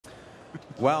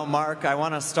Well, Mark, I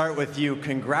want to start with you.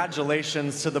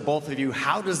 Congratulations to the both of you.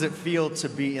 How does it feel to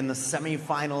be in the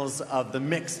semifinals of the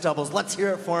mixed doubles? Let's hear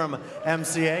it for him,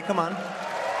 MCA. Come on.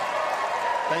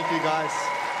 Thank you, guys.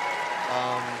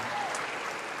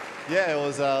 Yeah, it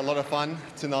was a lot of fun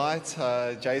tonight.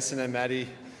 Jason and Maddie,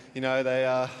 you know, they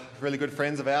are really good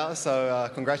friends of ours, so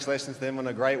congratulations to them on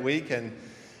a great week.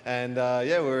 And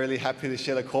yeah, we're really happy to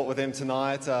share the court with them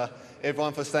tonight.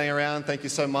 Everyone for staying around, thank you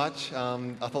so much.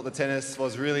 I thought the tennis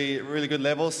was really good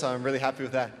level, so I'm really happy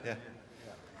with that. Yeah.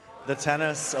 The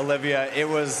tennis, Olivia, it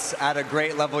was at a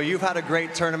great level. You've had a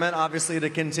great tournament, obviously, to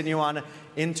continue on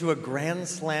into a Grand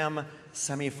Slam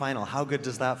semifinal. How good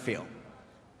does that feel?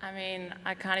 I mean,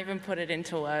 I can't even put it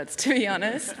into words, to be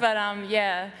honest. But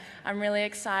yeah, I'm really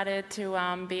excited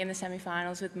to be in the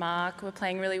semifinals with Mark. We're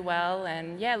playing really well,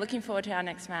 and yeah, looking forward to our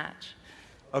next match.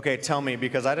 Okay, tell me,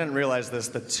 because I didn't realize this,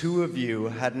 the two of you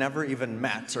had never even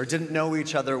met or didn't know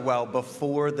each other well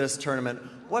before this tournament.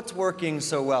 What's working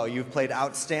so well? You've played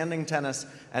outstanding tennis,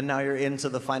 and now you're into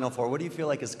the Final Four. What do you feel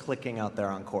like is clicking out there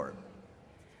on court?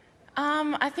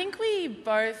 I think we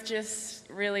both just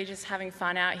having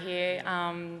fun out here,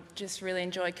 just really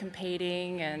enjoy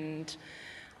competing, and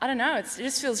I don't know, it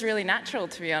just feels really natural,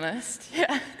 to be honest.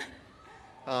 Yeah.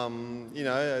 You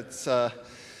know, it's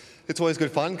always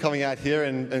good fun coming out here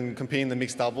and competing in the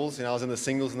mixed doubles. You know, I was in the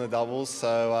singles and the doubles,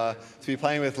 so to be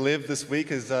playing with Liv this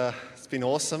week it's been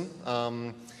awesome.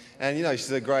 And you know,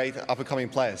 she's a great up-and-coming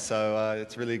player, so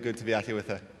it's really good to be out here with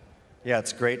her. Yeah,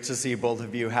 it's great to see both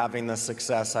of you having this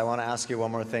success. I want to ask you one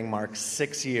more thing, Mark.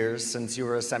 6 years since you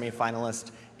were a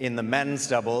semifinalist in the men's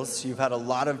doubles. You've had a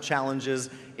lot of challenges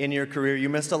in your career. You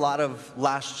missed a lot of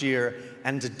last year,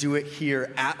 and to do it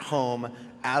here at home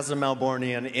as a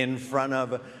Melbourneian in front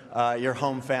of your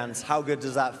home fans, how good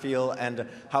does that feel, and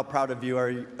how proud of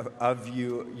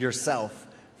you yourself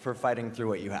for fighting through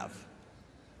what you have?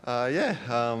 Yeah,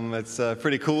 it's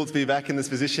pretty cool to be back in this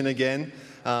position again.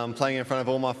 Playing in front of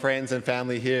all my friends and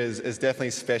family here is definitely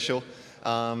special.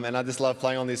 And I just love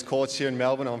playing on these courts here in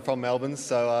Melbourne. I'm from Melbourne,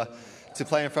 so to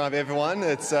play in front of everyone,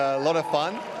 it's a lot of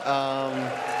fun.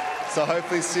 So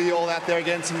hopefully see you all out there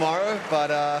again tomorrow.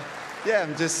 But yeah,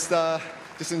 I'm just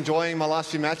enjoying my last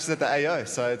few matches at the AO,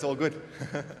 so it's all good.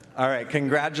 All right,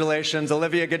 congratulations,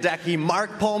 Olivia Gadecki,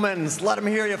 Mark Polmans. Let them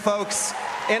hear you, folks,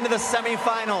 into the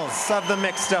semifinals of the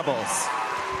mixed doubles.